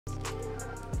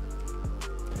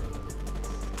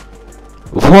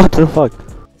What the fuck?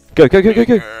 Go, go, go, go,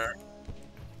 go!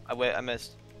 Wait, I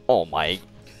missed. Oh my.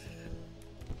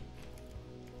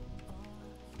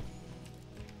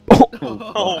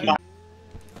 Oh my.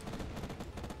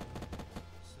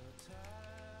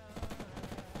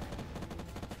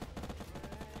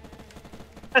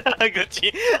 I got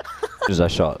you. As I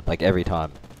shot, like every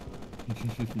time.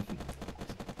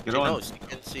 Get on. Knows.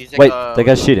 He's like, Wait, that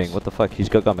guy's cheating. What the fuck? He's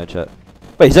got gunman chat.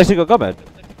 Wait, he's actually got gunman.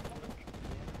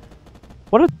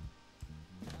 What a.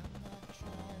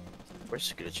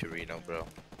 Where's the Chirino, bro?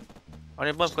 On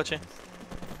your bump, coche.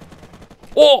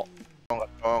 Oh!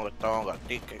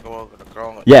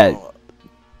 Yeah.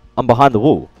 I'm behind the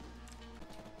wall.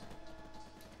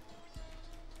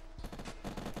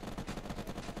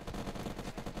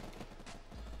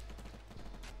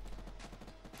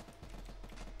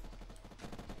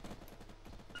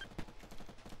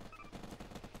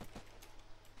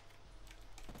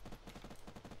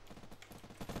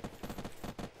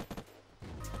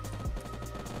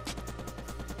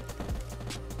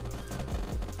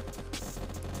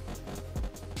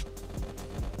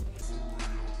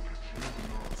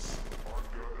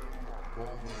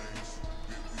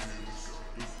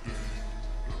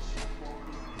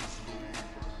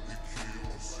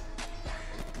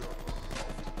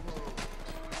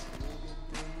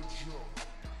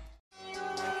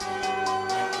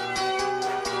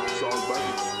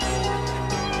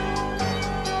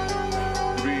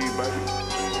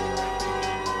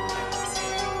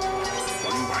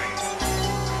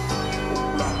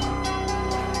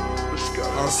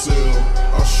 I sell,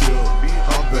 I ship,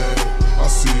 I bag, I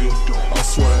seal, I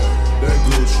swag, that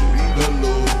Gucci, that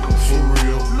look, for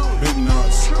real, big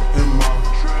knots in my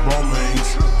Balmains,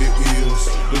 it is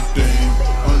the thing,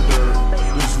 under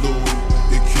this Louis,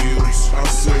 it kills. I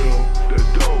sell, that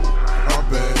dope, I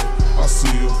bag, I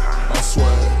seal, I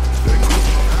swag, that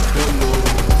Gucci, that look,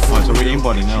 for So we real,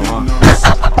 aimbotting now, huh?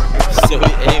 So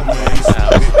we aim now.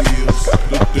 it is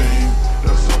the thing,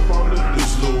 that's up on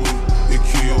this Louis, it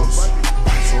kills.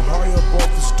 So high up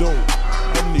off this dope,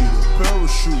 I need a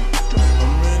parachute. A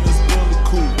man is really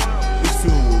cool, it's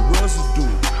filled with residue.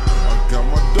 I got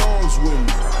my dogs with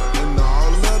me, and now I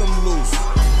let them loose.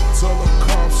 Tell the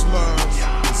cops lies,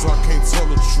 cause I can't tell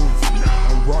the truth.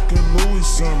 I'm rocking Louis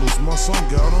sandals, my son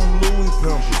got on Louis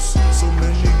pampers. So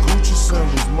many Gucci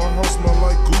sandals, my house smell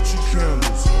like Gucci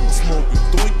candles. I'm smoking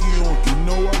Twinkie on, you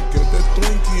know I got that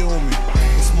Twinkie on me.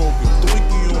 I'm smoking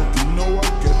Twinkie on, you know I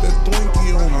got that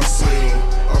Twinkie on me. I sell,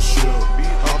 I ship,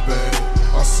 I bag,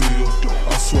 I seal,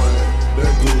 I swag,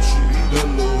 that Gucci, that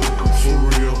Louis, for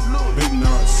real, big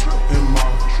knots in my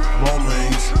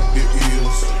Balmains, it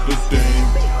is the thing,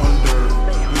 under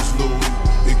this Louis,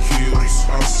 it kills.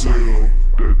 I sell,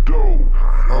 that dope,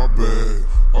 I bag,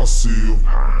 I seal,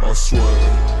 I swag,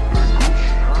 that Gucci,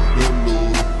 that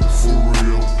Louis, for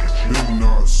real, big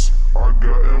knots, I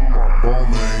got in my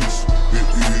Balmains, it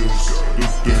is the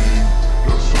thing,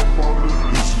 that's up under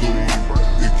this Louis,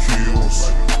 it kills.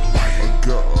 I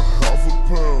got a half a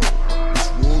pound, it's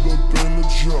rolled up in the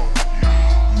jar.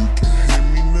 You can hit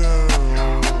me now,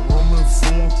 I'm in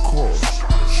foreign cars.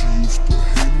 She used to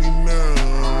hate me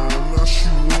now she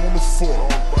wanna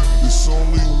fuck. It's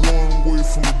only one way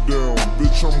from down,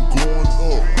 bitch, I'm going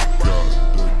up.